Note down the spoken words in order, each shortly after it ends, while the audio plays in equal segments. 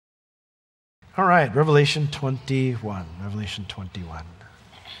All right, Revelation 21. Revelation 21.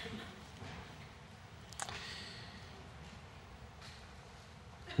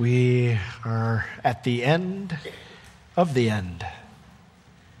 We are at the end of the end.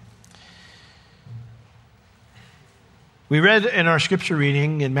 We read in our scripture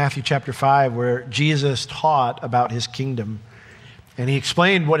reading in Matthew chapter 5 where Jesus taught about his kingdom. And he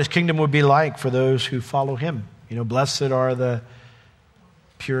explained what his kingdom would be like for those who follow him. You know, blessed are the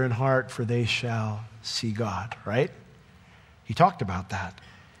pure in heart, for they shall see God, right? He talked about that.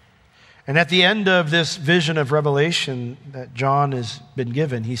 And at the end of this vision of Revelation that John has been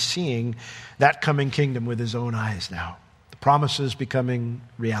given, he's seeing that coming kingdom with his own eyes now. The promises becoming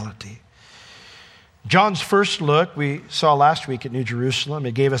reality. John's first look we saw last week at New Jerusalem.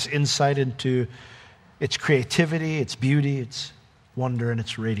 It gave us insight into its creativity, its beauty, its wonder, and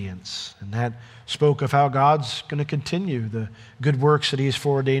its radiance. And that spoke of how God's going to continue the good works that he has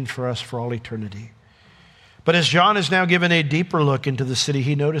foreordained for us for all eternity. But as John is now given a deeper look into the city,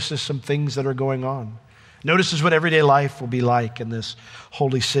 he notices some things that are going on. Notices what everyday life will be like in this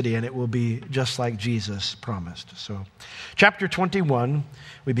holy city, and it will be just like Jesus promised. So, chapter 21,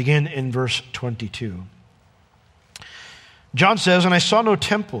 we begin in verse 22. John says, "And I saw no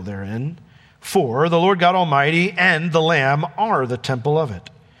temple therein, for the Lord God Almighty and the Lamb are the temple of it.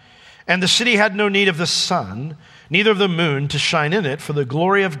 And the city had no need of the sun, neither of the moon to shine in it, for the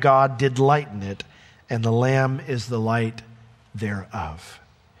glory of God did lighten it, and the Lamb is the light thereof."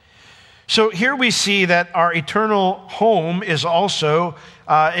 So here we see that our eternal home is also,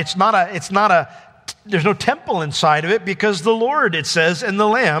 there's no temple inside of it because the Lord, it says, and the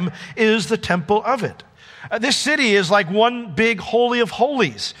Lamb is the temple of it. This city is like one big holy of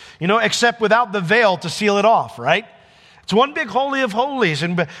holies, except without the veil to seal it off, right? It's one big holy of holies,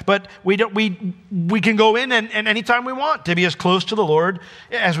 but we can go in and anytime we want to be as close to the Lord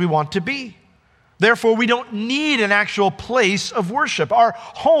as we want to be. Therefore, we don't need an actual place of worship. Our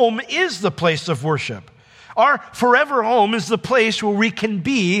home is the place of worship. Our forever home is the place where we can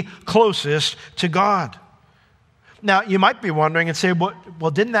be closest to God. Now, you might be wondering and say,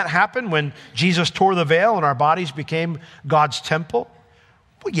 well, didn't that happen when Jesus tore the veil and our bodies became God's temple?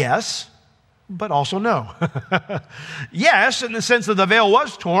 Well, yes, but also no. Yes, in the sense that the veil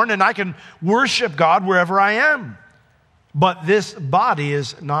was torn and I can worship God wherever I am. But this body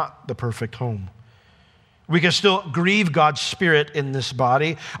is not the perfect home. We can still grieve God's Spirit in this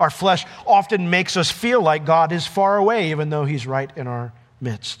body. Our flesh often makes us feel like God is far away, even though he's right in our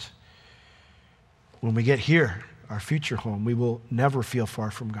midst. When we get here, our future home, we will never feel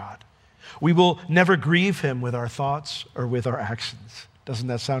far from God. We will never grieve him with our thoughts or with our actions. Doesn't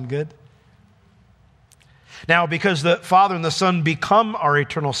that sound good? Now, because the Father and the Son become our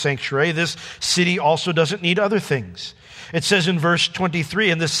eternal sanctuary, this city also doesn't need other things. It says in verse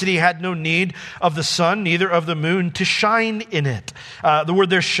 23, "And the city had no need of the sun, neither of the moon to shine in it." The word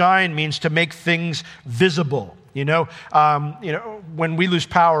there, shine, means to make things visible. When we lose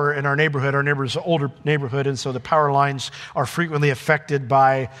power in our neighborhood's an older neighborhood, and so the power lines are frequently affected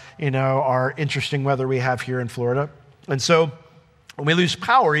by, our interesting weather we have here in Florida. And so when we lose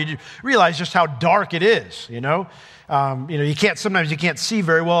power, you realize just how dark it is, sometimes you can't see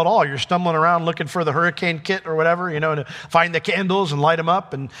very well at all. You're stumbling around looking for the hurricane kit or whatever, to find the candles and light them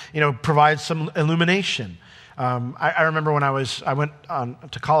up and, provide some illumination. I remember when I went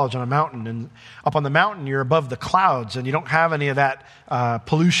to college on a mountain, and up on the mountain, you're above the clouds and you don't have any of that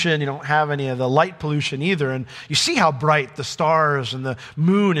pollution. You don't have any of the light pollution either. And you see how bright the stars and the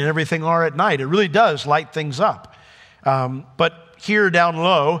moon and everything are at night. It really does light things up. But here down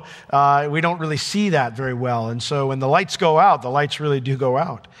low, we don't really see that very well. And so when the lights go out, the lights really do go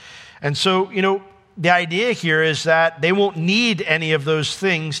out. And so, the idea here is that they won't need any of those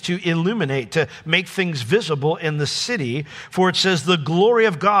things to illuminate, to make things visible in the city. For it says the glory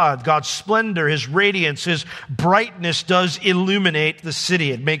of God, God's splendor, his radiance, his brightness does illuminate the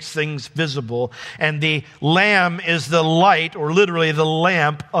city. It makes things visible. And the Lamb is the light, or literally the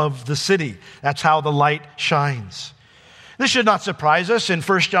lamp of the city. That's how the light shines. This should not surprise us. In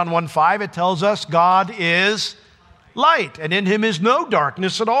 1 John 1:5, it tells us God is light, and in him is no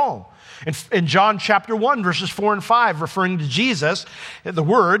darkness at all. In John chapter 1, verses 4 and 5, referring to Jesus, the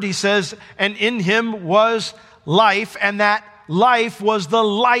Word, he says, "And in him was life, and that life was the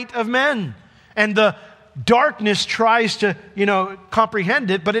light of men." And the darkness tries to, comprehend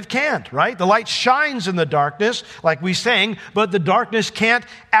it, but it can't, right? The light shines in the darkness, like we sang, but the darkness can't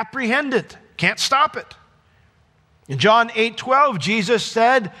apprehend it, can't stop it. In John 8:12, Jesus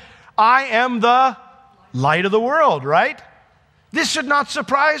said, "I am the light of the world," right? This should not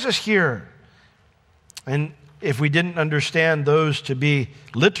surprise us here. And if we didn't understand those to be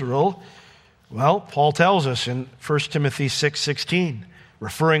literal, Well, Paul tells us in 1 Timothy 6:16,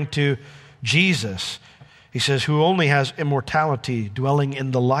 referring to Jesus, he says, who only has immortality, dwelling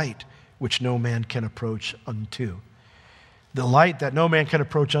in the light, which no man can approach unto. The light that no man can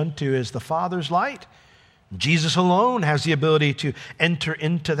approach unto is the Father's light. Jesus alone has the ability to enter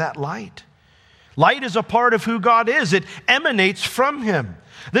into that light. Light is a part of who God is. It emanates from him.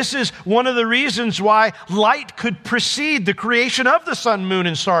 This is one of the reasons why light could precede the creation of the sun, moon,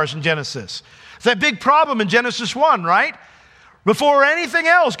 and stars in Genesis. It's that big problem in Genesis 1, right? Before anything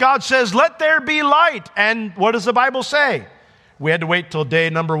else, God says, let there be light. And what does the Bible say? We had to wait till day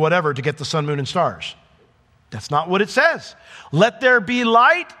number whatever to get the sun, moon, and stars. That's not what it says. Let there be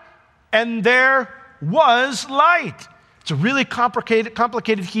light, and there was light. It's a really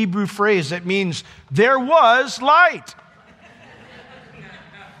complicated Hebrew phrase that means there was light.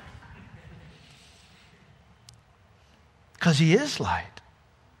 Because he is light.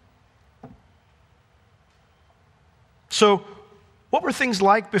 So, what were things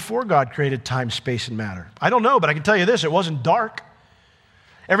like before God created time, space, and matter? I don't know, but I can tell you this, it wasn't dark.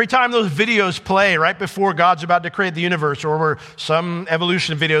 Every time those videos play right before God's about to create the universe, or where some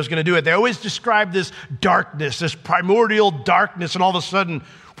evolution video is going to do it, they always describe this darkness, this primordial darkness, and all of a sudden,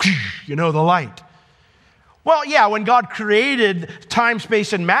 the light. Well, yeah, when God created time,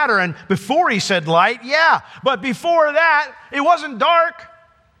 space, and matter, and before he said light, yeah. But before that, it wasn't dark,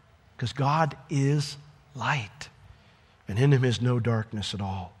 because God is light. And in him is no darkness at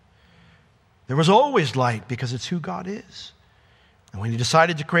all. There was always light, because it's who God is. And when he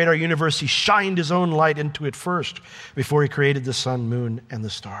decided to create our universe, he shined his own light into it first, before he created the sun, moon, and the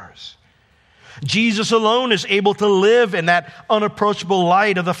stars. Jesus alone is able to live in that unapproachable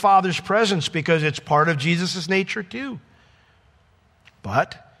light of the Father's presence, because it's part of Jesus' nature too.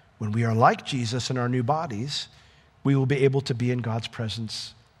 But when we are like Jesus in our new bodies, we will be able to be in God's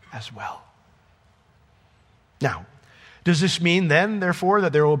presence as well. Now, does this mean then, therefore,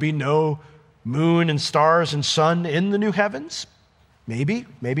 that there will be no moon and stars and sun in the new heavens? Maybe,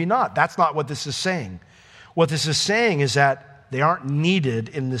 maybe not. That's not what this is saying. What this is saying is that they aren't needed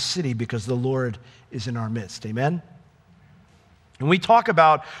in the city because the Lord is in our midst. Amen? When we talk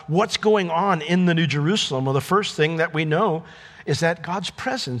about what's going on in the New Jerusalem, well, the first thing that we know is that God's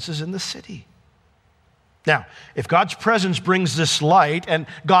presence is in the city. Now, if God's presence brings this light, and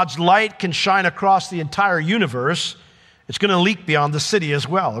God's light can shine across the entire universe, it's going to leak beyond the city as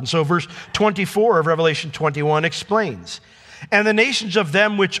well. And so verse 24 of Revelation 21 explains, and the nations of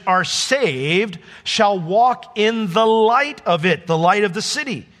them which are saved shall walk in the light of it, the light of the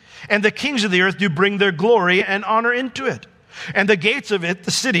city. And the kings of the earth do bring their glory and honor into it. And the gates of it,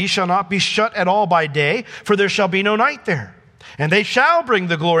 the city, shall not be shut at all by day, for there shall be no night there. And they shall bring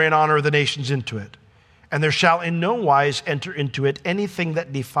the glory and honor of the nations into it. And there shall in no wise enter into it anything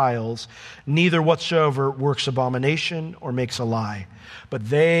that defiles, neither whatsoever works abomination or makes a lie, but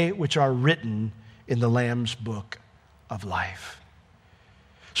they which are written in the Lamb's book of life.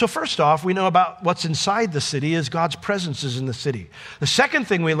 So first off, we know about what's inside the city is God's presence is in the city. The second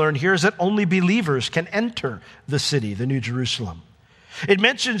thing we learn here is that only believers can enter the city, the New Jerusalem. It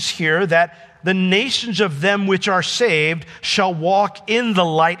mentions here that the nations of them which are saved shall walk in the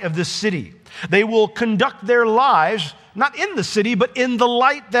light of the city. They will conduct their lives not in the city, but in the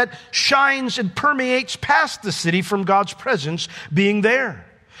light that shines and permeates past the city from God's presence being there.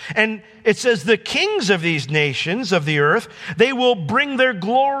 And it says the kings of these nations of the earth, they will bring their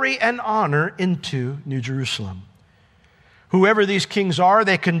glory and honor into New Jerusalem. Whoever these kings are,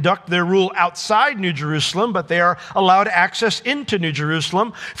 they conduct their rule outside New Jerusalem, but they are allowed access into New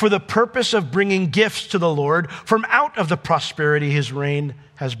Jerusalem for the purpose of bringing gifts to the Lord from out of the prosperity his reign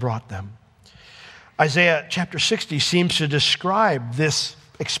has brought them. Isaiah chapter 60 seems to describe this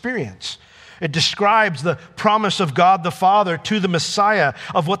experience. It describes the promise of God the Father to the Messiah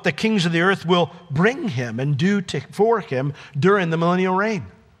of what the kings of the earth will bring him and do for him during the millennial reign.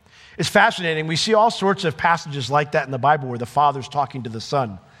 It's fascinating. We see all sorts of passages like that in the Bible where the Father's talking to the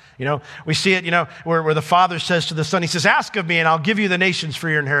Son. We see it, where the Father says to the Son, he says, ask of me and I'll give you the nations for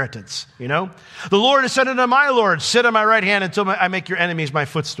your inheritance. The Lord has said unto my Lord, sit on my right hand until I make your enemies my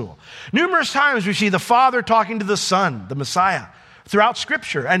footstool. Numerous times we see the Father talking to the Son, the Messiah, throughout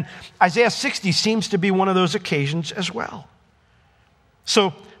Scripture. And Isaiah 60 seems to be one of those occasions as well.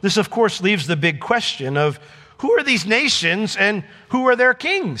 So this, of course, leaves the big question of who are these nations and who are their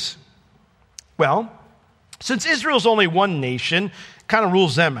kings? Well, since Israel's only one nation, kind of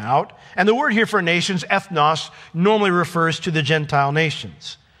rules them out. And the word here for nations, ethnos, normally refers to the Gentile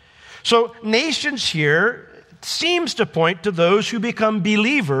nations. So nations here seems to point to those who become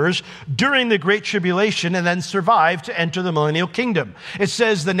believers during the Great Tribulation and then survive to enter the millennial kingdom. It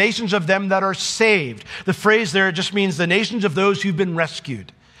says the nations of them that are saved. The phrase there just means the nations of those who've been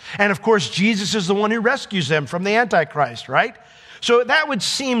rescued. And of course, Jesus is the one who rescues them from the Antichrist, right? So that would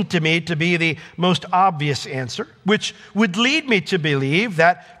seem to me to be the most obvious answer, which would lead me to believe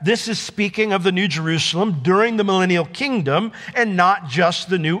that this is speaking of the New Jerusalem during the millennial kingdom and not just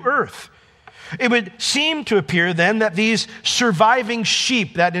the new earth. It would seem to appear then that these surviving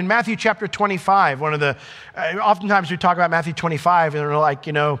sheep that in Matthew chapter 25, oftentimes we talk about Matthew 25 and they're like,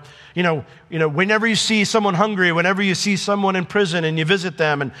 whenever you see someone hungry, whenever you see someone in prison and you visit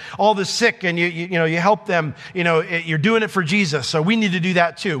them and all the sick and you help them, you're doing it for Jesus. So we need to do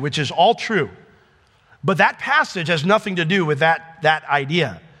that too, which is all true. But that passage has nothing to do with that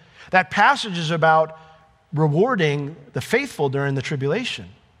idea. That passage is about rewarding the faithful during the tribulation.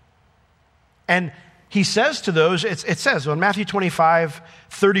 And he says to those, it says in Matthew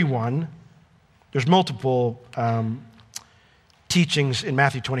 25:31, there's multiple teachings in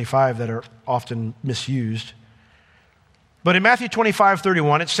Matthew 25 that are often misused. But in Matthew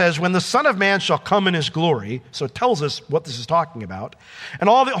 25:31, it says, when the Son of Man shall come in his glory, so it tells us what this is talking about, and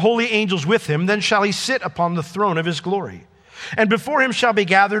all the holy angels with him, then shall he sit upon the throne of his glory. And before him shall be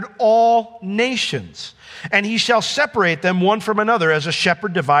gathered all nations, and he shall separate them one from another as a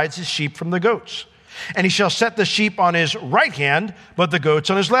shepherd divides his sheep from the goats. And he shall set the sheep on his right hand, but the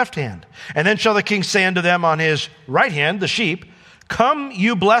goats on his left hand. And then shall the king say unto them on his right hand, the sheep, come,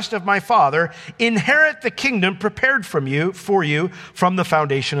 you blessed of my Father, inherit the kingdom prepared for you from the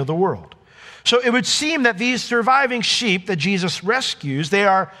foundation of the world. So it would seem that these surviving sheep that Jesus rescues, they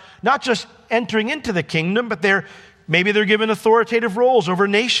are not just entering into the kingdom, but maybe they're given authoritative roles over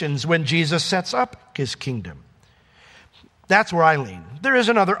nations when Jesus sets up his kingdom. That's where I lean. There is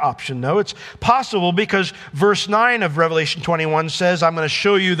another option, though. It's possible because verse 9 of Revelation 21 says, I'm going to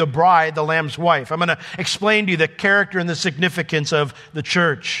show you the bride, the Lamb's wife. I'm going to explain to you the character and the significance of the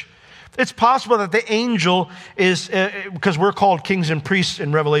church. It's possible that the angel is, because we're called kings and priests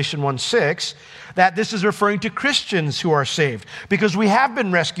in Revelation 1:6, that this is referring to Christians who are saved, because we have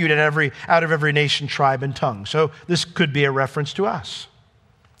been rescued out of every nation, tribe, and tongue. So this could be a reference to us.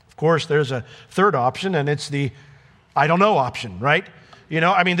 Of course, there's a third option, and it's the I don't know option, right?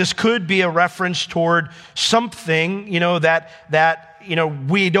 This could be a reference toward something, that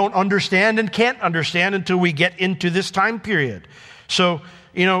we don't understand and can't understand until we get into this time period. So,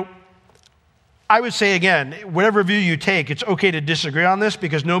 I would say again, whatever view you take, it's okay to disagree on this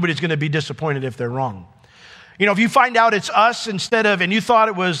because nobody's going to be disappointed if they're wrong. If you find out it's us and you thought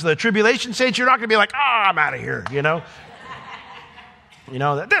it was the tribulation saints, you're not going to be like, I'm out of here,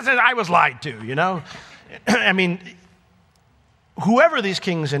 I was lied to, whoever these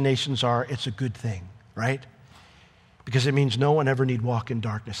kings and nations are, it's a good thing, right? Because it means no one ever need walk in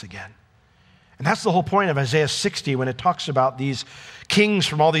darkness again. And that's the whole point of Isaiah 60 when it talks about these kings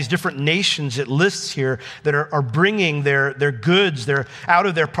from all these different nations it lists here that are bringing their goods, out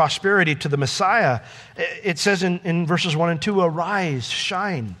of their prosperity to the Messiah. It says in verses 1 and 2, arise,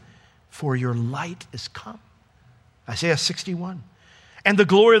 shine, for your light is come. Isaiah 61. And the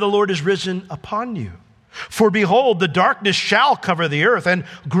glory of the Lord is risen upon you. For behold, the darkness shall cover the earth, and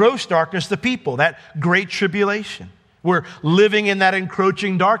gross darkness the people, that great tribulation. We're living in that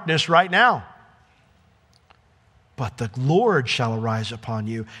encroaching darkness right now. But the Lord shall arise upon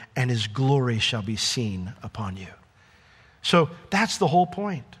you, and his glory shall be seen upon you. So that's the whole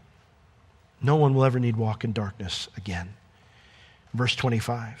point. No one will ever need walk in darkness again. Verse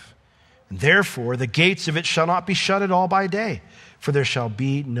 25. And therefore the gates of it shall not be shut at all by day, for there shall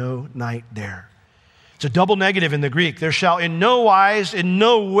be no night there. It's a double negative in the Greek. There shall in no wise, in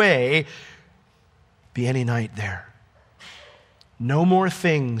no way be any night there. No more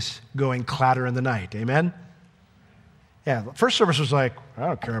things going clatter in the night. Amen? Yeah, first service was like, I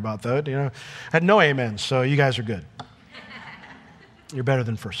don't care about that. Had no amen, so you guys are good. You're better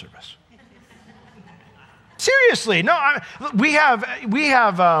than first service. Seriously, no. We have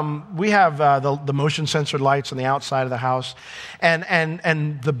the motion sensor lights on the outside of the house,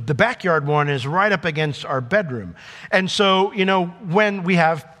 and the backyard one is right up against our bedroom. And so when we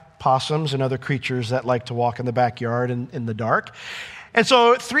have possums and other creatures that like to walk in the backyard in the dark. And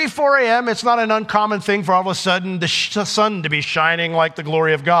so at 4 a.m., it's not an uncommon thing for all of a sudden the sun to be shining like the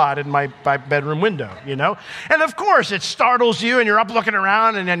glory of God in my bedroom window, And of course, it startles you, and you're up looking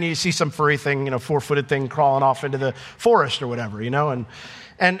around, and then you see some furry thing, 4-footed thing crawling off into the forest or whatever, and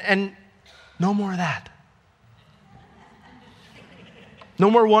no more of that.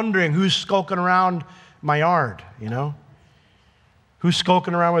 No more wondering who's skulking around my yard, Who's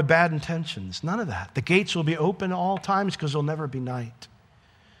skulking around with bad intentions? None of that. The gates will be open all times because there'll never be night.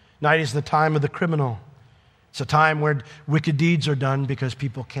 Night is the time of the criminal. It's a time where wicked deeds are done because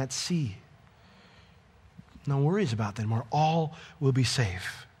people can't see. No worries about them, where all will be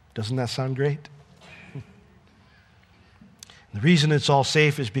safe. Doesn't that sound great? The reason it's all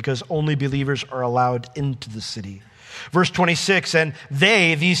safe is because only believers are allowed into the city. Verse 26, and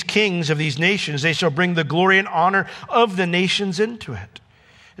they, these kings of these nations, they shall bring the glory and honor of the nations into it.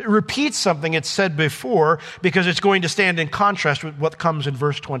 It repeats something it's said before because it's going to stand in contrast with what comes in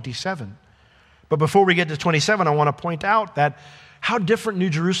verse 27. But before we get to 27, I want to point out that how different New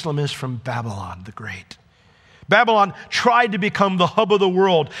Jerusalem is from Babylon the Great. Babylon tried to become the hub of the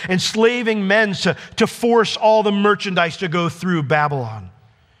world, enslaving men to force all the merchandise to go through Babylon.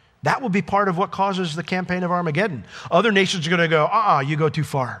 That will be part of what causes the campaign of Armageddon. Other nations are going to go, you go too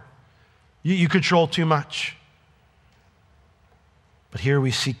far. You control too much. But here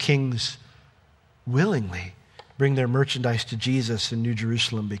we see kings willingly bring their merchandise to Jesus in New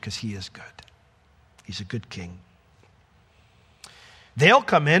Jerusalem because he is good. He's a good king. They'll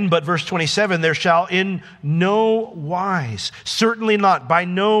come in, but verse 27, there shall in no wise, certainly not, by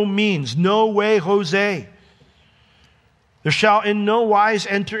no means, no way, Jose. There shall in no wise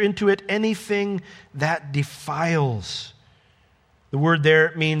enter into it anything that defiles. The word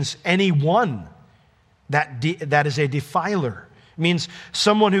there means anyone that is a defiler. It means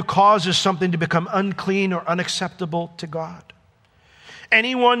someone who causes something to become unclean or unacceptable to God.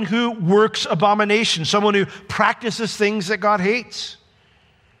 Anyone who works abomination, someone who practices things that God hates.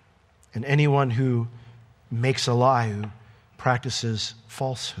 And anyone who makes a lie, who practices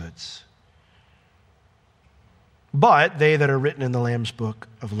falsehoods. But they that are written in the Lamb's book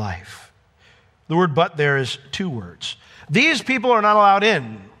of life. The word but there is two words. These people are not allowed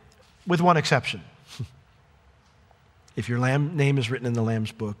in, with one exception. If your name is written in the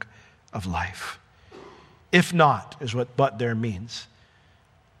Lamb's book of life. If not, is what but there means.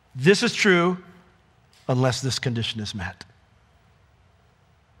 This is true unless this condition is met.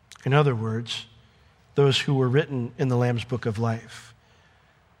 In other words, those who were written in the Lamb's book of life,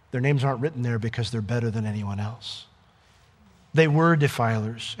 their names aren't written there because they're better than anyone else. They were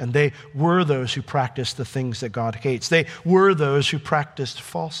defilers, and they were those who practiced the things that God hates. They were those who practiced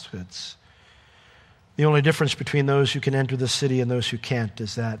falsehoods. The only difference between those who can enter the city and those who can't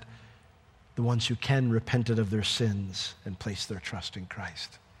is that the ones who can repented of their sins and placed their trust in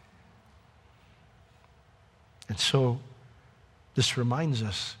Christ. And so, this reminds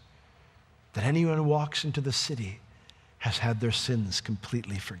us that anyone who walks into the city has had their sins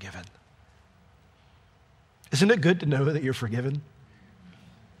completely forgiven. Isn't it good to know that you're forgiven?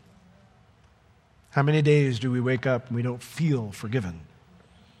 How many days do we wake up and we don't feel forgiven?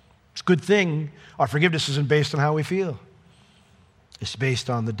 It's a good thing our forgiveness isn't based on how we feel. It's based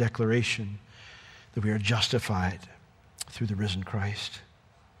on the declaration that we are justified through the risen Christ.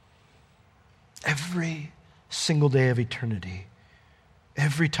 Every single day of eternity,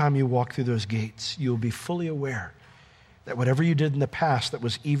 every time you walk through those gates, you'll be fully aware that whatever you did in the past that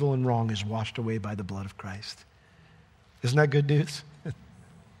was evil and wrong is washed away by the blood of Christ. Isn't that good news?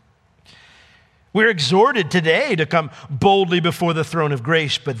 We're exhorted today to come boldly before the throne of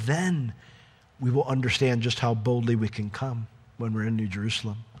grace, but then we will understand just how boldly we can come when we're in New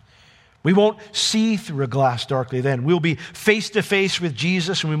Jerusalem. We won't see through a glass darkly then. We'll be face to face with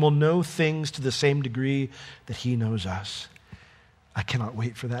Jesus, and we will know things to the same degree that he knows us. I cannot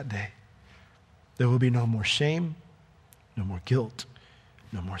wait for that day. There will be no more shame, no more guilt,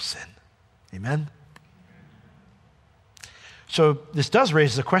 no more sin. Amen? So this does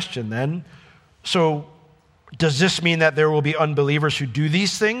raise the question then. So does this mean that there will be unbelievers who do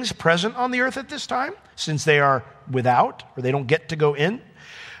these things present on the earth at this time, since they are without, or they don't get to go in?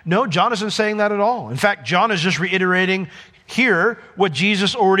 No, John isn't saying that at all. In fact, John is just reiterating here what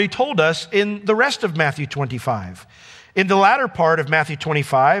Jesus already told us in the rest of Matthew 25. In the latter part of Matthew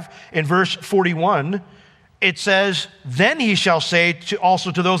 25, in verse 41, it says, "Then he shall say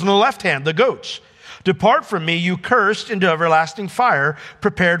also to those on the left hand, the goats, 'Depart from me, you cursed, into everlasting fire,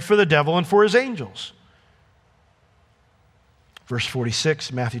 prepared for the devil and for his angels.'" Verse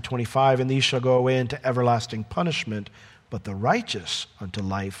 46, Matthew 25, "And these shall go away into everlasting punishment, but the righteous unto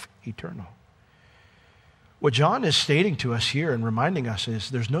life eternal." What John is stating to us here and reminding us is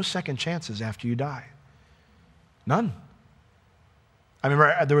there's no second chances after you die. None. I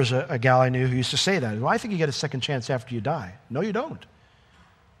remember there was a gal I knew who used to say that. "Well, I think you get a second chance after you die." No, you don't.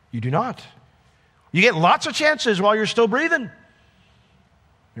 You do not. You get lots of chances while you're still breathing.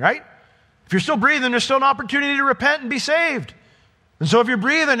 Right? If you're still breathing, there's still an opportunity to repent and be saved. And so if you're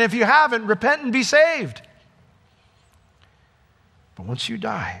breathing, if you haven't, repent and be saved. But once you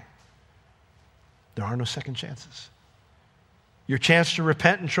die, there are no second chances. Your chance to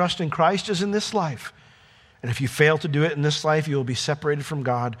repent and trust in Christ is in this life. And if you fail to do it in this life, you will be separated from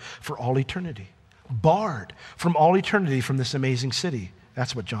God for all eternity. Barred from all eternity from this amazing city.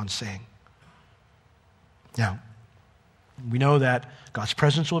 That's what John's saying. Now, we know that God's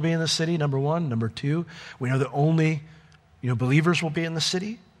presence will be in the city, number one. Number two, we know that only believers will be in the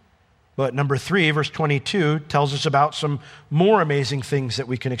city. But number 3, verse 22, tells us about some more amazing things that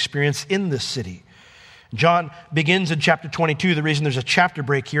we can experience in this city. John begins in chapter 22. The reason there's a chapter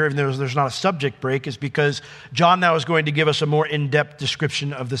break here, even though there's not a subject break, is because John now is going to give us a more in-depth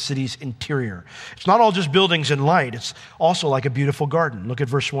description of the city's interior. It's not all just buildings and light. It's also like a beautiful garden. Look at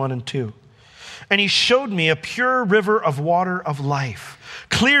verse 1 and 2. And he showed me a pure river of water of life,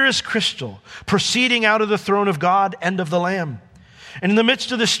 clear as crystal, proceeding out of the throne of God and of the Lamb. And in the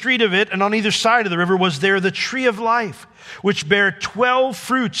midst of the street of it, and on either side of the river, was there the tree of life, which bare 12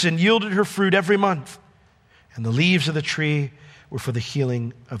 fruits and yielded her fruit every month. And the leaves of the tree were for the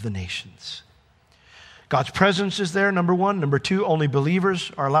healing of the nations. God's presence is there, number 1. Number 2, only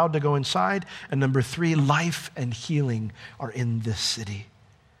believers are allowed to go inside. And number 3, life and healing are in this city.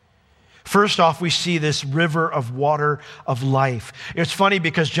 First off, we see this river of water of life. It's funny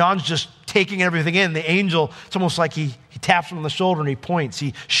because John's just taking everything in. The angel, it's almost like he taps him on the shoulder and he points.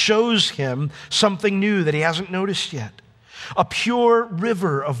 He shows him something new that he hasn't noticed yet. A pure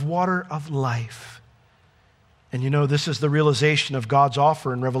river of water of life. And this is the realization of God's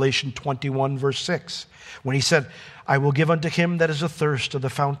offer in Revelation 21, verse 6, when he said, I will give unto him that is athirst of the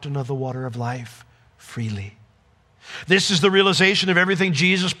fountain of the water of life freely. This is the realization of everything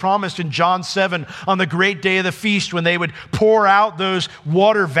Jesus promised in John 7 on the great day of the feast when they would pour out those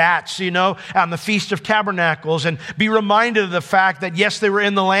water vats, on the Feast of Tabernacles, and be reminded of the fact that, yes, they were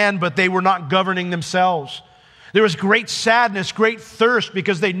in the land, but they were not governing themselves. There was great sadness, great thirst,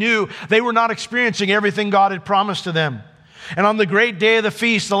 because they knew they were not experiencing everything God had promised to them. And on the great day of the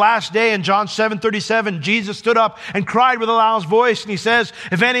feast, the last day in John 7:37, Jesus stood up and cried with a loud voice, and he says,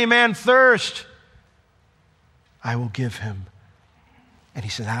 if any man thirst, I will give him. And he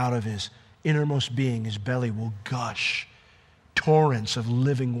said, out of his innermost being, his belly will gush torrents of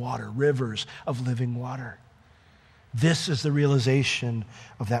living water, rivers of living water. This is the realization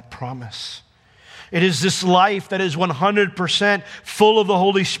of that promise. It is this life that is 100% full of the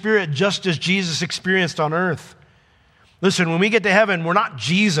Holy Spirit, just as Jesus experienced on earth. Listen, when we get to heaven, we're not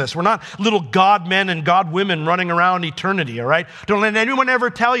Jesus. We're not little God men and God women running around eternity, all right? Don't let anyone ever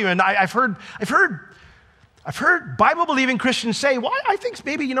tell you. And I've heard Bible-believing Christians say, well, I think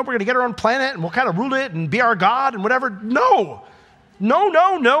maybe, we're going to get our own planet and we'll kind of rule it and be our God and whatever. No.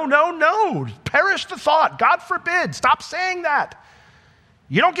 Perish the thought. God forbid. Stop saying that.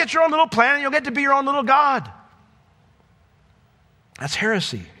 You don't get your own little planet, you'll get to be your own little God. That's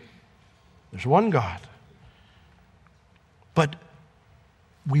heresy. There's one God. But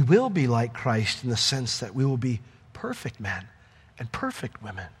we will be like Christ in the sense that we will be perfect men and perfect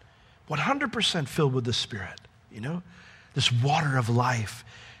women, 100% filled with the Spirit, this water of life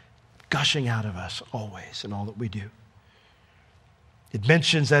gushing out of us always in all that we do. It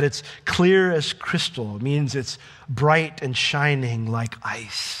mentions that it's clear as crystal. It means it's bright and shining like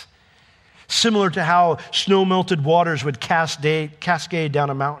ice. Similar to how snow-melted waters would cascade down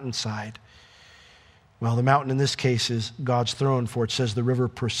a mountainside. Well, the mountain in this case is God's throne, for it says the river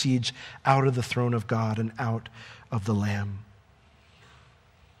proceeds out of the throne of God and out of the Lamb.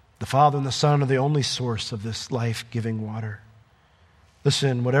 The Father and the Son are the only source of this life-giving water.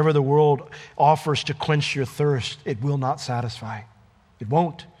 Listen, whatever the world offers to quench your thirst, it will not satisfy. It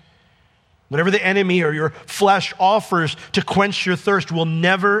won't. Whatever the enemy or your flesh offers to quench your thirst will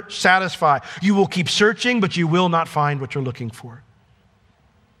never satisfy. You will keep searching, but you will not find what you're looking for.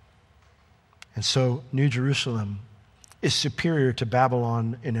 And so, New Jerusalem is superior to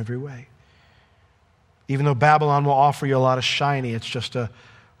Babylon in every way. Even though Babylon will offer you a lot of shiny, it's just a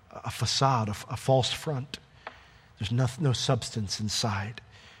facade, a false front. There's no substance inside.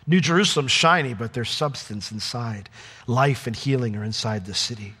 New Jerusalem's shiny, but there's substance inside. Life and healing are inside the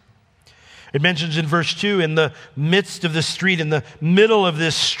city. It mentions in verse 2, in the midst of the street, in the middle of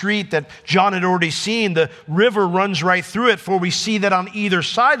this street that John had already seen, the river runs right through it, for we see that on either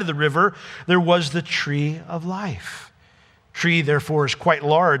side of the river, there was the tree of life. Tree, therefore, is quite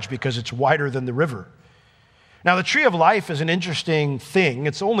large because it's wider than the river. Now, the tree of life is an interesting thing.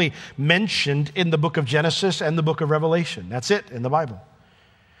 It's only mentioned in the book of Genesis and the book of Revelation. That's it in the Bible.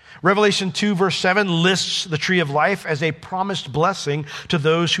 Revelation 2, verse 7 lists the tree of life as a promised blessing to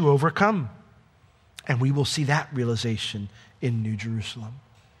those who overcome. And we will see that realization in New Jerusalem.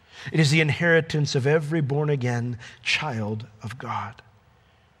 It is the inheritance of every born-again child of God.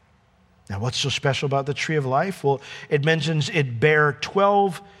 Now, what's so special about the tree of life? Well, it mentions it bare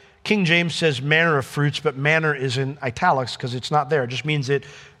 12, King James says manner of fruits, but manner is in italics because it's not there. It just means it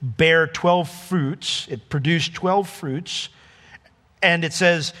bare 12 fruits. It produced 12 fruits, and it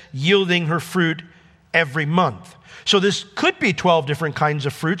says yielding her fruit every month. So this could be 12 different kinds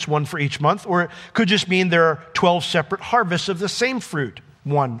of fruits, one for each month, or it could just mean there are 12 separate harvests of the same fruit,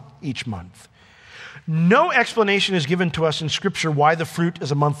 one each month. No explanation is given to us in Scripture why the fruit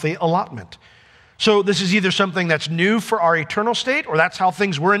is a monthly allotment. So this is either something that's new for our eternal state, or that's how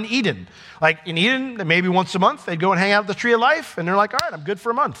things were in Eden. Like in Eden, maybe once a month, they'd go and hang out at the tree of life, and they're like, all right, I'm good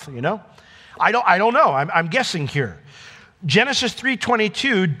for a month, you know? I don't know. I'm guessing here. Genesis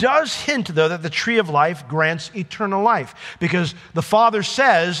 3:22 does hint, though, that the tree of life grants eternal life, because the Father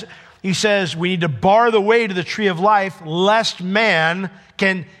says, he says, we need to bar the way to the tree of life, lest man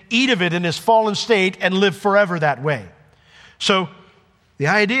can eat of it in his fallen state and live forever that way. So the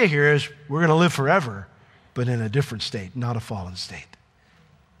idea here is we're going to live forever, but in a different state, not a fallen state.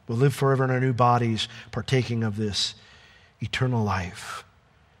 We'll live forever in our new bodies, partaking of this eternal life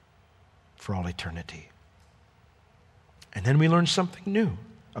for all eternity. And then we learn something new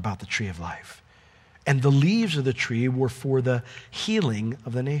about the tree of life. And the leaves of the tree were for the healing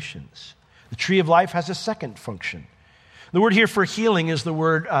of the nations. The tree of life has a second function. The word here for healing is the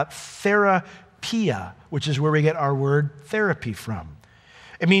word therapia, which is where we get our word therapy from.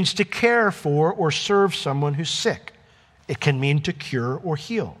 It means to care for or serve someone who's sick. It can mean to cure or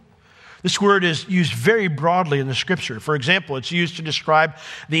heal. This word is used very broadly in the Scripture. For example, it's used to describe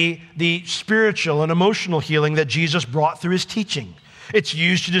the spiritual and emotional healing that Jesus brought through his teaching. It's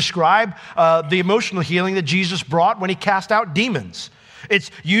used to describe the emotional healing that Jesus brought when he cast out demons.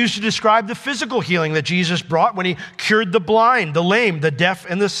 It's used to describe the physical healing that Jesus brought when he cured the blind, the lame, the deaf,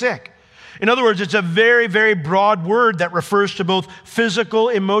 and the sick. In other words, it's a very, very broad word that refers to both physical,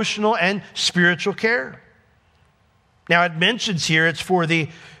 emotional, and spiritual care. Now, it mentions here it's for the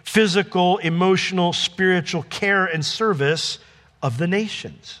physical, emotional, spiritual care and service of the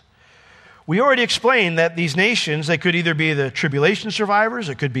nations. We already explained that these nations, they could either be the tribulation survivors,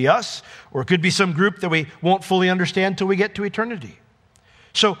 it could be us, or it could be some group that we won't fully understand till we get to eternity.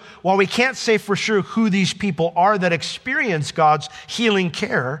 So while we can't say for sure who these people are that experience God's healing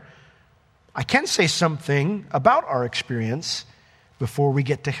care, I can say something about our experience before we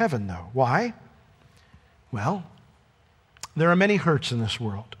get to heaven, though. Why? Well, there are many hurts in this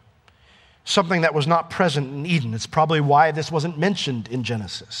world. Something that was not present in Eden. It's probably why this wasn't mentioned in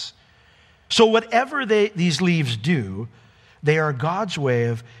Genesis. So whatever these leaves do, they are God's way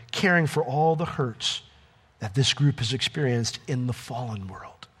of caring for all the hurts that this group has experienced in the fallen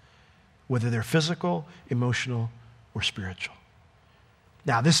world, whether they're physical, emotional, or spiritual.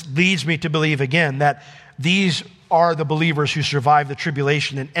 Now, this leads me to believe again that these are the believers who survive the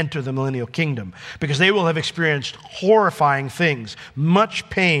tribulation and enter the millennial kingdom, because they will have experienced horrifying things, much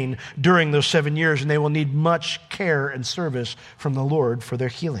pain during those 7 years, and they will need much care and service from the Lord for their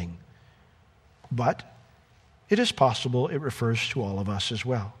healing. But it is possible it refers to all of us as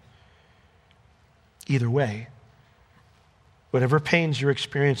well. Either way, whatever pains you're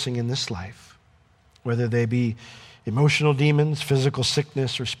experiencing in this life, whether they be emotional demons, physical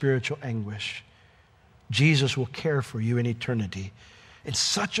sickness, or spiritual anguish, Jesus will care for you in eternity in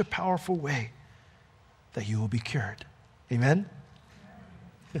such a powerful way that you will be cured. Amen?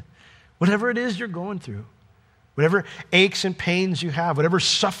 Whatever it is you're going through, whatever aches and pains you have, whatever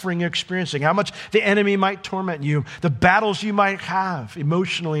suffering you're experiencing, how much the enemy might torment you, the battles you might have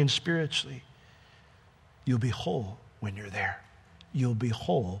emotionally and spiritually, you'll be whole when you're there. You'll be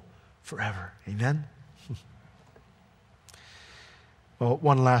whole forever. Amen? Well,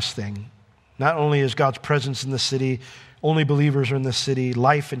 one last thing. Not only is God's presence in the city, only believers are in the city,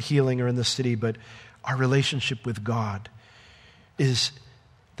 life and healing are in the city, but our relationship with God is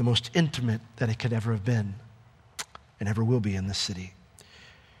the most intimate that it could ever have been and ever will be in the city.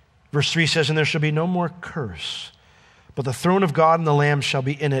 Verse 3 says, "And there shall be no more curse, but the throne of God and the Lamb shall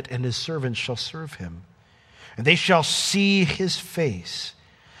be in it, and his servants shall serve him. And they shall see his face,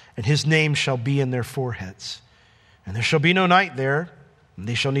 and his name shall be in their foreheads. And there shall be no night there, and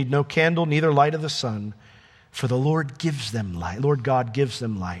they shall need no candle, neither light of the sun, for the Lord gives them light. Lord God gives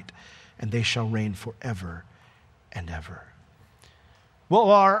them light, and they shall reign forever and ever." What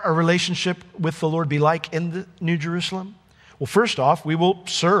will our relationship with the Lord be like in the New Jerusalem? Well, first off, we will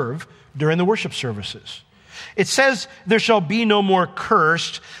serve during the worship services. It says there shall be no more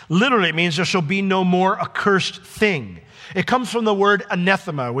cursed. Literally, it means there shall be no more accursed thing. It comes from the word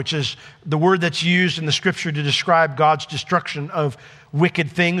anathema, which is the word that's used in the scripture to describe God's destruction of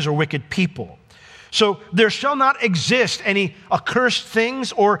wicked things or wicked people. So there shall not exist any accursed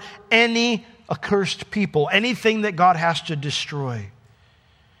things or any accursed people, anything that God has to destroy.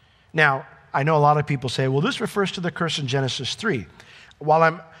 Now, I know a lot of people say, well, this refers to the curse in Genesis 3. While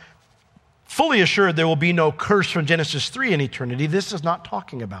I'm fully assured there will be no curse from Genesis 3 in eternity, this is not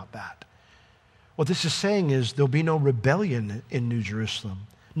talking about that. What this is saying is there'll be no rebellion in New Jerusalem,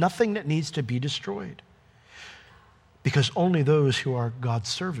 nothing that needs to be destroyed, because only those who are God's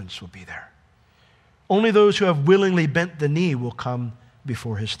servants will be there. Only those who have willingly bent the knee will come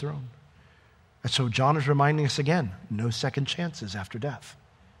before his throne. And so John is reminding us again, no second chances after death.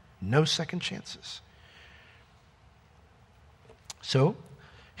 No second chances. So,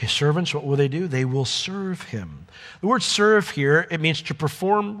 his servants, what will they do? They will serve him. The word serve here, it means to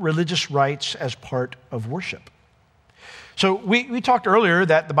perform religious rites as part of worship. So we talked earlier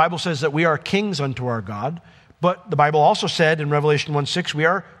that the Bible says that we are kings unto our God, but the Bible also said in Revelation 1:6, we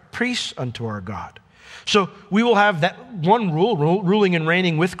are priests unto our God. So we will have that one rule, ruling and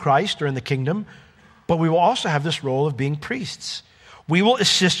reigning with Christ or in the kingdom, but we will also have this role of being priests. We will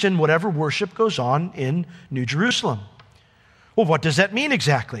assist in whatever worship goes on in New Jerusalem. Well, what does that mean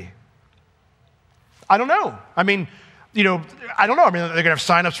exactly? I don't know. I mean, I don't know. I mean, they're going to have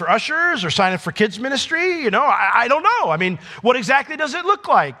sign-ups for ushers or sign up for kids ministry. I don't know. I mean, what exactly does it look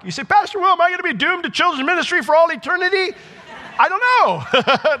like? You say, Pastor Will, am I going to be doomed to children's ministry for all eternity? I don't know.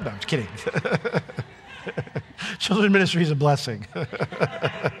 No, I'm just kidding. Children's ministry is a blessing.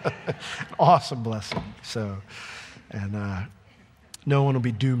 Awesome blessing. And no one will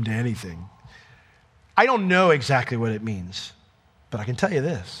be doomed to anything. I don't know exactly what it means, but I can tell you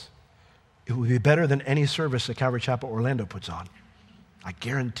this. It will be better than any service that Calvary Chapel Orlando puts on. I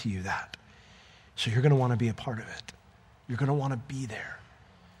guarantee you that. So you're going to want to be a part of it. You're going to want to be there.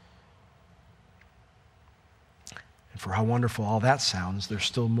 And for how wonderful all that sounds, there's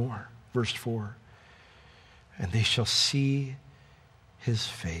still more. Verse 4. And they shall see his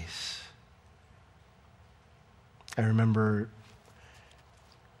face. I remember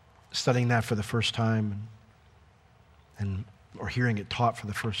studying that for the first time or hearing it taught for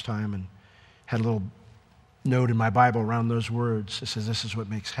the first time, and had a little note in my Bible around those words. It says, this is what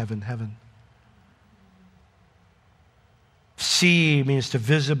makes heaven heaven. See means to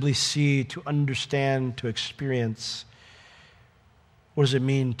visibly see, to understand, to experience. What does it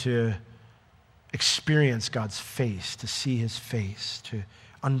mean to experience God's face, to see his face, to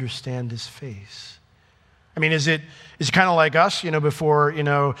understand his face? I mean, is it kind of like us, before, when,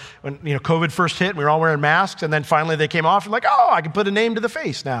 COVID first hit and we were all wearing masks, and then finally they came off and like, oh, I can put a name to the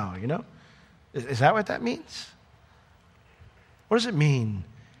face now, Is that what that means? What does it mean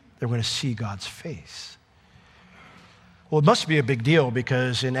they're going to see God's face? Well, it must be a big deal,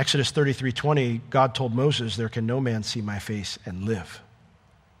 because in Exodus 33:20, God told Moses, there can no man see my face and live.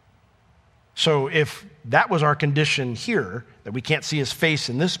 So if that was our condition here, that we can't see his face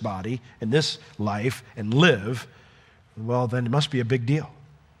in this body, in this life, and live, well, then it must be a big deal.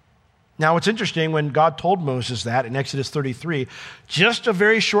 Now, it's interesting, when God told Moses that in Exodus 33, just a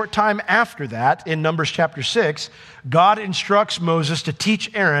very short time after that, in Numbers chapter 6, God instructs Moses to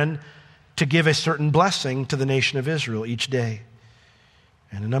teach Aaron to give a certain blessing to the nation of Israel each day.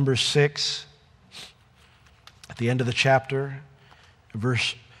 And in Numbers 6, at the end of the chapter,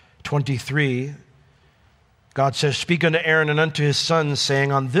 verse 23, God says, speak unto Aaron and unto his sons,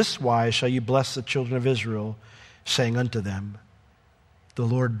 saying, on this wise shall you bless the children of Israel, saying unto them, the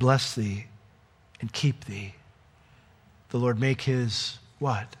Lord bless thee and keep thee. The Lord make his,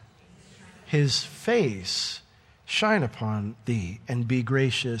 what? His face shine upon thee and be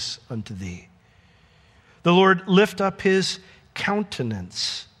gracious unto thee. The Lord lift up his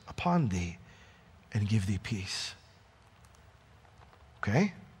countenance upon thee and give thee peace.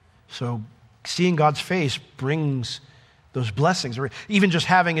 Okay? So seeing God's face brings those blessings, or even just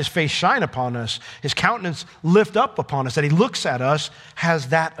having his face shine upon us, his countenance lift up upon us, that he looks at us, has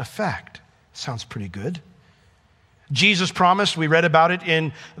that effect. Sounds pretty good. Jesus promised, we read about it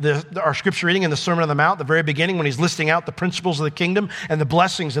in our scripture reading in the Sermon on the Mount, the very beginning, when he's listing out the principles of the kingdom and the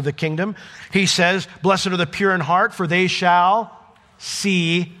blessings of the kingdom. He says, blessed are the pure in heart, for they shall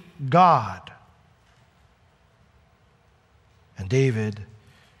see God. And David,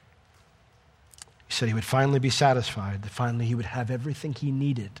 he said he would finally be satisfied, that finally he would have everything he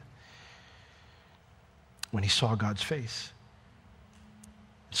needed when he saw God's face.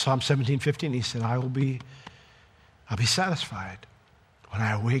 Psalm 17:15, he said, I'll be satisfied when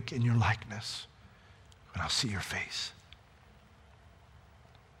I awake in your likeness, when I'll see your face.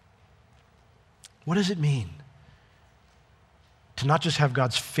 What does it mean to not just have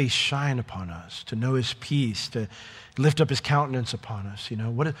God's face shine upon us, to know his peace, to lift up his countenance upon us.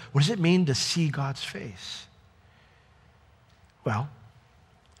 What does it mean to see God's face? Well,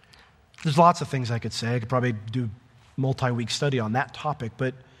 there's lots of things I could say. I could probably do a multi-week study on that topic,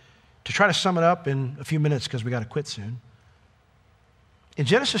 but to try to sum it up in a few minutes, because we got to quit soon. In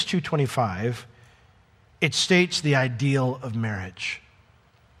Genesis 2:25, it states the ideal of marriage.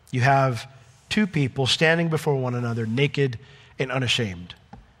 You have two people standing before one another, naked and unashamed.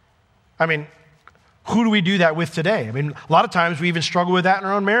 I mean, who do we do that with today? I mean, a lot of times we even struggle with that in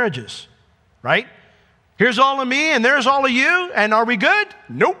our own marriages, right? Here's all of me and there's all of you, and are we good?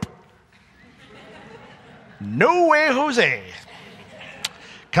 Nope. No way, Jose.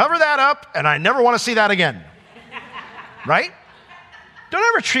 Cover that up, and I never want to see that again. Right? Don't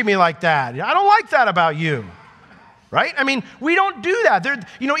ever treat me like that. I don't like that about you. Right? I mean, we don't do that.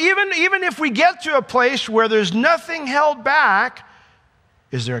 Even if we get to a place where there's nothing held back,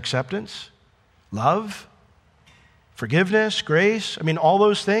 is there acceptance, love, forgiveness, grace? I mean, all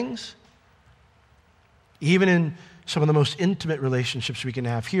those things. Even in some of the most intimate relationships we can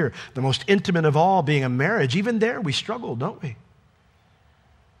have here, the most intimate of all being a marriage, even there we struggle, don't we?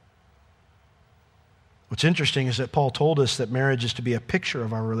 What's interesting is that Paul told us that marriage is to be a picture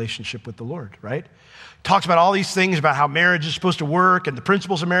of our relationship with the Lord, right? Talks about all these things about how marriage is supposed to work and the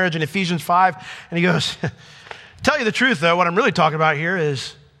principles of marriage in Ephesians 5. And he goes, tell you the truth, though, what I'm really talking about here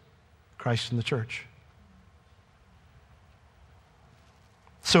is Christ and the church.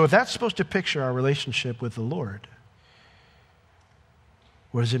 So if that's supposed to picture our relationship with the Lord,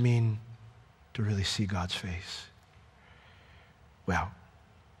 what does it mean to really see God's face? Well,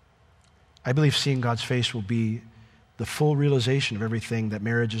 I believe seeing God's face will be the full realization of everything that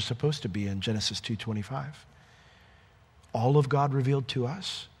marriage is supposed to be in Genesis 2:25. All of God revealed to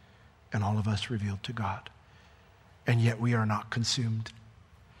us, and all of us revealed to God. And yet we are not consumed.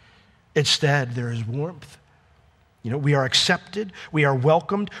 Instead, there is warmth. We are accepted, we are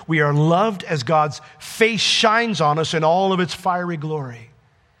welcomed, we are loved as God's face shines on us in all of its fiery glory.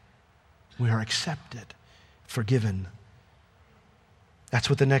 We are accepted, forgiven. That's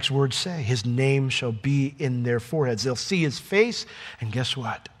what the next words say. His name shall be in their foreheads. They'll see his face, and guess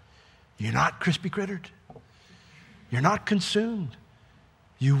what? You're not crispy crittered. You're not consumed.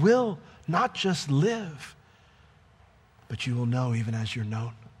 You will not just live, but you will know even as you're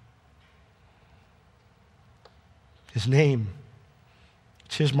known. His name,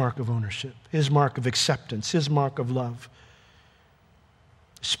 it's his mark of ownership, his mark of acceptance, his mark of love.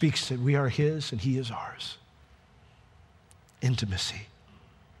 Speaks that we are his and he is ours. Intimacy.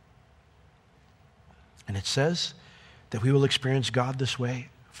 And it says that we will experience God this way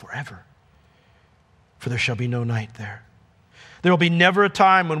forever. For there shall be no night there. There will be never a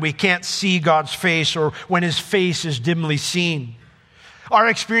time when we can't see God's face or when his face is dimly seen. Our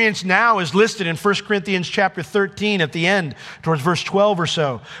experience now is listed in 1 Corinthians chapter 13 at the end, towards verse 12 or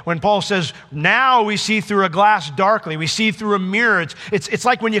so, when Paul says, now we see through a glass darkly, we see through a mirror. It's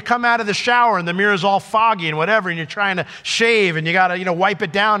like when you come out of the shower and the mirror is all foggy and whatever, and you're trying to shave and you got to wipe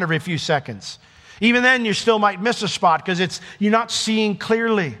it down every few seconds. Even then, you still might miss a spot because you're not seeing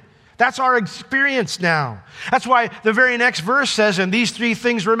clearly. That's our experience now. That's why the very next verse says, and these three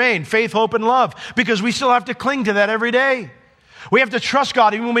things remain, faith, hope, and love, because we still have to cling to that every day. We have to trust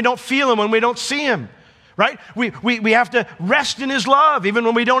God even when we don't feel him, when we don't see him, right? We have to rest in his love even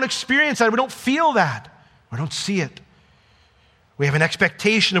when we don't experience that, we don't feel that, we don't see it. We have an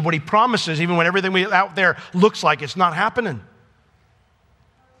expectation of what he promises even when everything out there looks like it's not happening.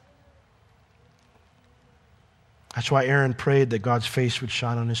 That's why Aaron prayed that God's face would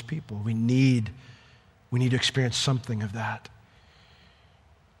shine on his people. We need to experience something of that.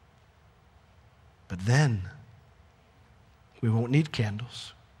 But then we won't need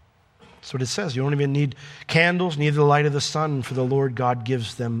candles. That's what it says. You don't even need candles, neither the light of the sun, for the Lord God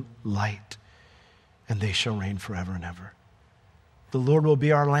gives them light, and they shall reign forever and ever. The Lord will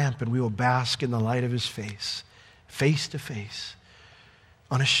be our lamp, and we will bask in the light of his face to face,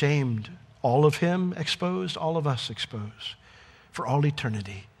 unashamed. All of him exposed, all of us exposed, for all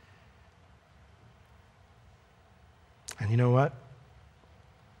eternity. And you know what?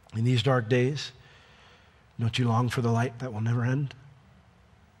 In these dark days, don't you long for the light that will never end?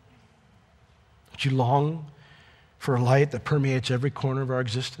 Don't you long for a light that permeates every corner of our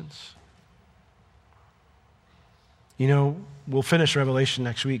existence? We'll finish Revelation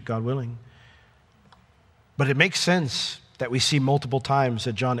next week, God willing. But it makes sense that we see multiple times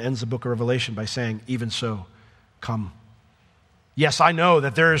that John ends the book of Revelation by saying, even so, come. Yes, I know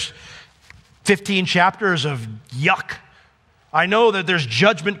that there's 15 chapters of yuck. I know that there's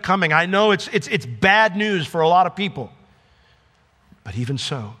judgment coming. I know it's bad news for a lot of people. But even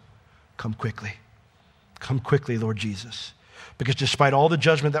so, come quickly. Come quickly, Lord Jesus. Because despite all the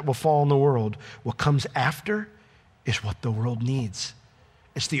judgment that will fall on the world, what comes after is what the world needs.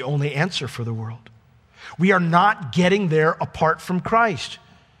 It's the only answer for the world. We are not getting there apart from Christ.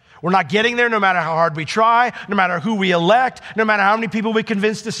 We're not getting there no matter how hard we try, no matter who we elect, no matter how many people we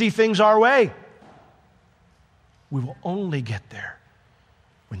convince to see things our way. We will only get there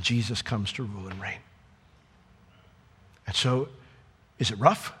when Jesus comes to rule and reign. And so, is it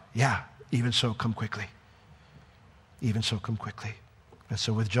rough? Yeah, even so, come quickly. Even so, come quickly. And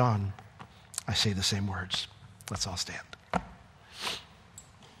so with John, I say the same words. Let's all stand.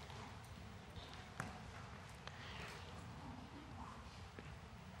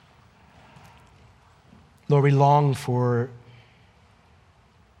 Lord, we long for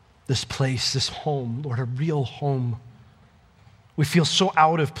this place, this home, Lord, a real home. We feel so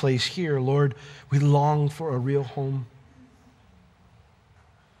out of place here, Lord. We long for a real home.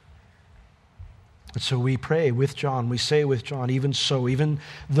 And so we pray with John, we say with John, even so, even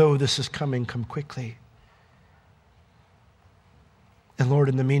though this is coming, come quickly. And Lord,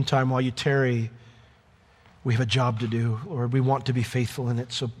 in the meantime, while you tarry, we have a job to do. Lord, we want to be faithful in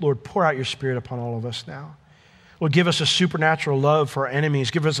it. So Lord, pour out your Spirit upon all of us now. Lord, give us a supernatural love for our enemies.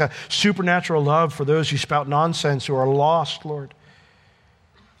 Give us a supernatural love for those who spout nonsense, who are lost, Lord,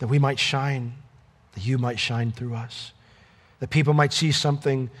 that we might shine, that you might shine through us, that people might see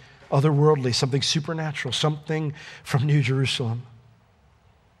something otherworldly, something supernatural, something from New Jerusalem,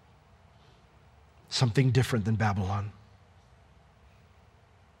 something different than Babylon.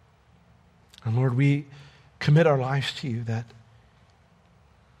 And Lord, we commit our lives to you that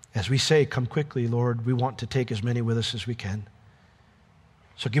as we say, come quickly, Lord, we want to take as many with us as we can.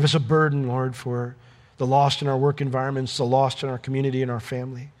 So give us a burden, Lord, for the lost in our work environments, the lost in our community and our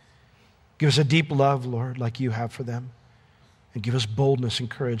family. Give us a deep love, Lord, like you have for them. And give us boldness and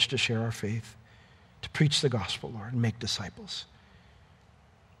courage to share our faith, to preach the gospel, Lord, and make disciples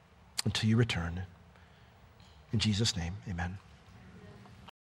until you return. In Jesus' name, amen.